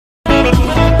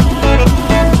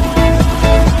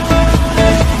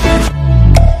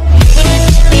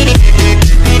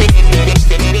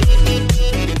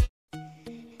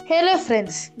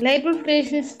Friends, light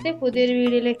ക്രിയേഷൻസിന്റെ പുതിയൊരു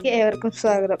വീഡിയോയിലേക്ക് ഏവർക്കും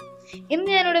സ്വാഗതം. ഇന്ന്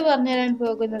ഞാനിവിടെ പറഞ്ഞുതരാൻ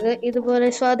പോകുന്നത് ഇതുപോലെ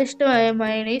സ്വാദിഷ്ടമായ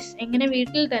മയോണൈസ് എങ്ങനെ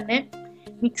വീട്ടിൽ തന്നെ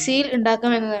മിക്സിയിൽ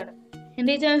ഉണ്ടാക്കാം എന്നതാണ്.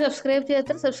 എൻ്റെ ഈ ചാനൽ സബ്സ്ക്രൈബ്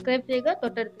ചെയ്യാത്ത സബ്സ്ക്രൈബ് ചെയ്യുക,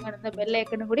 തൊട്ടടുത്ത് കാണുന്ന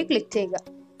ബെല്ലൈക്കണും കൂടി ക്ലിക്ക് ചെയ്യുക.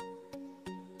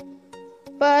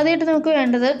 അപ്പോൾ ആദ്യമായിട്ട് നമുക്ക്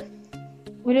വേണ്ടത്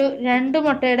ഒരു 2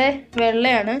 മുട്ടയുടെ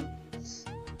വെള്ളയാണ്.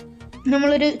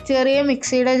 നമ്മളൊരു ചെറിയ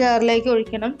മിക്സിയുടെ ജാറിലേക്ക്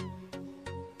ഒഴിക്കണം.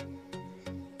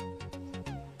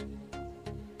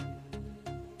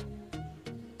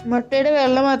 മുട്ടയുടെ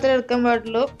വെള്ളം മാത്രമേ എടുക്കാൻ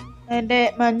പാടുള്ളൂ, അതിൻ്റെ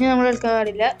മഞ്ഞ നമ്മൾ എടുക്കാൻ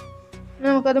പാടില്ല.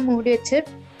 നമുക്കത് മൂടി വെച്ച്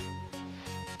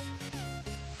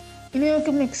ഇനി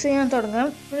നമുക്ക് മിക്സ് ചെയ്യാൻ തുടങ്ങാം.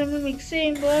 നമ്മൾ മിക്സ്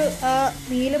ചെയ്യുമ്പോൾ ആ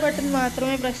നീല ബട്ടൺ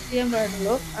മാത്രമേ പ്രസ് ചെയ്യാൻ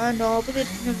പാടുള്ളൂ, ആ നോബ്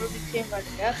തിരിച്ച് നമ്മൾ മിക്സ് ചെയ്യാൻ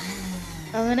പാടില്ല.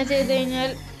 അങ്ങനെ ചെയ്ത് കഴിഞ്ഞാൽ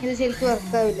ഇത് ശരിക്കും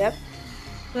വർക്കാവില്ല.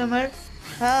 നമ്മൾ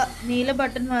ആ നീല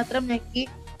ബട്ടൺ മാത്രം ഞെക്കി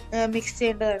മിക്സ്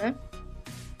ചെയ്യേണ്ടതാണ്.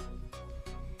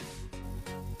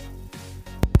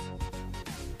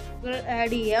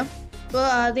 ആഡ് ചെയ്യാം. ഇപ്പോൾ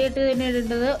ആദ്യമായിട്ട് തന്നെ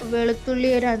ഇടേണ്ടത് വെളുത്തുള്ളി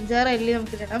ഒരു 5-6 അല്ലി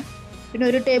നമുക്ക് ഇടണം. പിന്നെ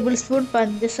 1 ടേബിൾ സ്പൂൺ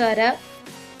പഞ്ചസാര,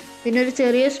 പിന്നെ ഒരു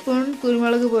ചെറിയ സ്പൂൺ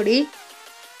കുരുമുളക് പൊടി,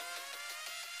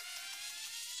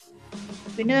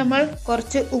 പിന്നെ നമ്മൾ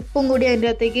കുറച്ച് ഉപ്പും കൂടി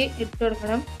അതിൻ്റെ അകത്തേക്ക് ഇട്ട്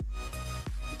കൊടുക്കണം.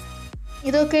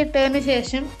 ഇതൊക്കെ ഇട്ടതിന്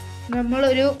ശേഷം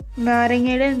നമ്മളൊരു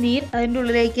നാരങ്ങയുടെ നീര് അതിൻ്റെ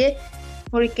ഉള്ളിലേക്ക്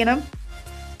ഒഴിക്കണം.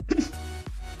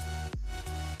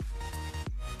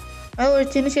 അത്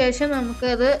ഒഴിച്ചതിന് ശേഷം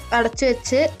നമുക്കത് അടച്ചു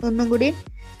വെച്ച് ഒന്നും കൂടി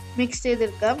മിക്സ്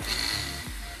ചെയ്തെടുക്കാം.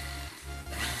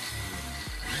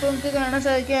 ഇപ്പോൾ നമുക്ക് കാണാൻ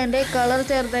സാധിക്കും അതിൻ്റെ കളർ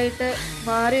ചെറുതായിട്ട്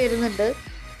മാറി വരുന്നുണ്ട്.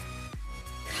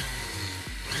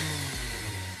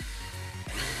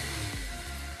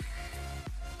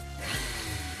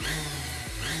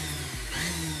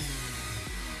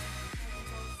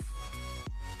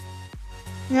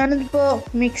 ഞാനിതിപ്പോൾ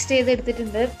മിക്സ്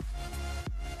ചെയ്തെടുത്തിട്ടുണ്ട്.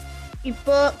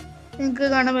 ഇപ്പോൾ നിങ്ങൾക്ക്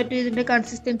കാണാൻ പറ്റും ഇതിൻ്റെ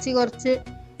കൺസിസ്റ്റൻസി കുറച്ച്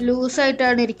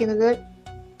ലൂസായിട്ടാണ് ഇരിക്കുന്നത്.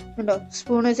 ഉണ്ടോ,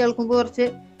 സ്പൂൺ വെച്ച് ഇളക്കുമ്പോൾ കുറച്ച്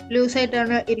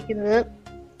ലൂസായിട്ടാണ് ഇരിക്കുന്നത്.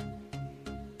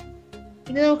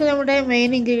 ഇനി നമുക്ക് നമ്മുടെ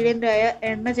മെയിൻ ഇൻഗ്രീഡിയൻ്റ് ആയ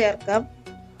എണ്ണ ചേർക്കാം.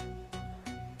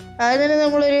 ആദ്യം തന്നെ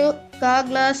നമ്മളൊരു 1/4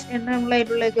 ഗ്ലാസ് എണ്ണ നമ്മൾ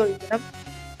അതിൻ്റെ ഉള്ളിലേക്ക് ഒഴിക്കണം.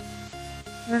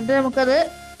 എന്നിട്ട് നമുക്കത്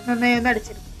നന്നായി ഒന്ന്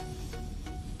അടിച്ചെടുക്കാം.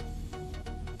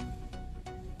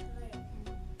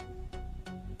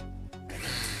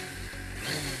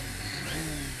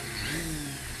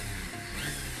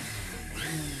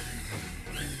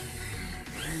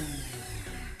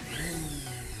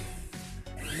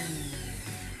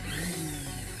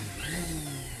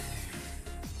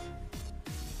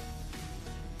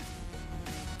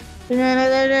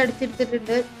 ഞാനത്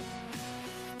അടിച്ചെടുത്തിട്ടുണ്ട്.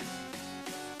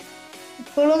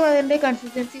 ഇപ്പോഴും അതിൻ്റെ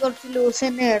കൺസിസ്റ്റൻസി കുറച്ച് ലൂസ്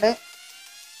തന്നെയാണ്.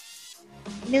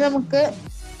 ഇനി നമുക്ക്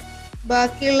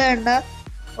ബാക്കിയുള്ള എണ്ണ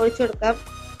ഒഴിച്ചു കൊടുക്കാം.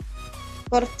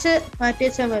 കുറച്ച് മാറ്റി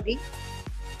വെച്ചാൽ മതി.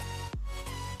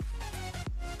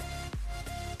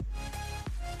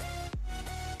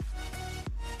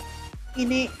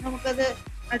 ഇനി നമുക്കത്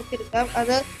അടിച്ചെടുക്കാം.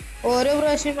 അത് ഓരോ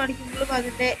പ്രാവശ്യം അടിക്കുമ്പോഴും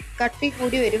അതിൻ്റെ കട്ടി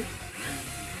കൂടി വരും.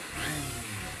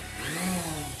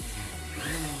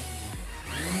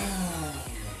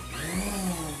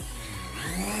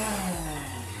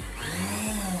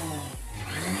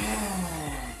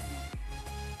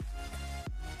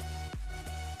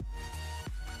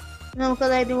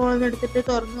 നമുക്കത് അതിൻ്റെ മുകളിൽ നിന്ന് എടുത്തിട്ട്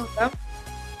തുറന്നു നോക്കാം.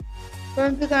 അപ്പോൾ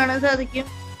നമുക്ക് കാണാൻ സാധിക്കും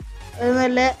അത്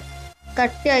നല്ല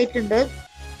കട്ടിയായിട്ടുണ്ട്.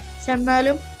 പക്ഷെ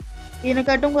എന്നാലും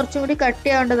ഇതിനെക്കാട്ടും കുറച്ചും കൂടി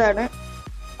കട്ടിയാവേണ്ടതാണ്.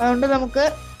 അതുകൊണ്ട് നമുക്ക്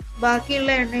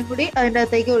ബാക്കിയുള്ള എണ്ണയും കൂടി അതിൻ്റെ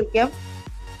അകത്തേക്ക് ഒഴിക്കാം.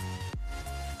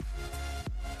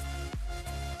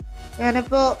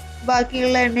 ഞാനിപ്പോൾ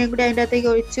ബാക്കിയുള്ള എണ്ണയും കൂടി അതിൻ്റെ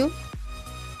അകത്തേക്ക് ഒഴിച്ചു.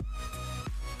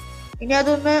 ഇനി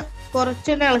അതൊന്ന്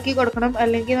കുറച്ചൊന്ന് ഇളക്കി കൊടുക്കണം,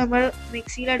 അല്ലെങ്കിൽ നമ്മൾ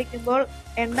മിക്സിയിൽ അടിക്കുമ്പോൾ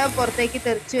എണ്ണ പുറത്തേക്ക്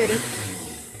തെറിച്ച് വരും.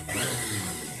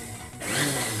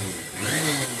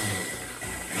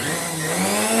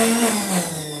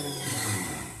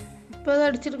 ഇപ്പോൾ അത്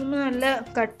അടിച്ചെടുക്കുമ്പോൾ നല്ല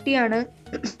കട്ടിയാണ്.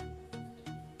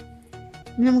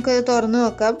 നമുക്കത് തുറന്നു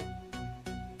നോക്കാം.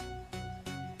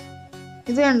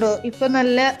 ഇത് കണ്ടോ, ഇപ്പൊ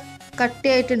നല്ല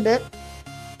കട്ടിയായിട്ടുണ്ട്.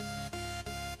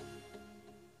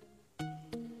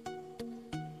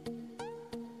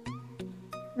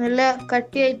 നല്ല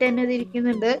കട്ടിയായിട്ട് തന്നെ ഇത്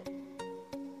ഇരിക്കുന്നുണ്ട്.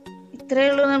 ഇത്രയേ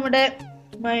ഉള്ളൂ നമ്മുടെ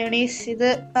മയോണൈസ്. ഇത്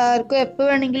ആർക്കും എപ്പോൾ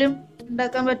വേണമെങ്കിലും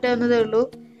ഉണ്ടാക്കാൻ പറ്റാവുന്നതേ ഉള്ളൂ.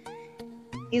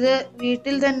 ഇത്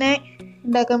വീട്ടിൽ തന്നെ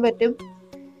ഉണ്ടാക്കാൻ പറ്റും.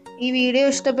 ഈ വീഡിയോ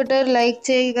ഇഷ്ടപ്പെട്ടവർ ലൈക്ക്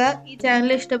ചെയ്യുക, ഈ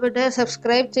ചാനൽ ഇഷ്ടപ്പെട്ടവർ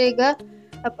സബ്സ്ക്രൈബ് ചെയ്യുക.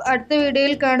 അപ്പോൾ അടുത്ത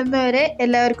വീഡിയോയിൽ കാണുന്നവരെ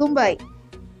എല്ലാവർക്കും ബൈ.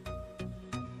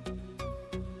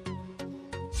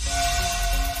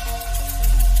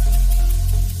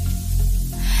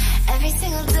 Every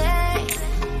single day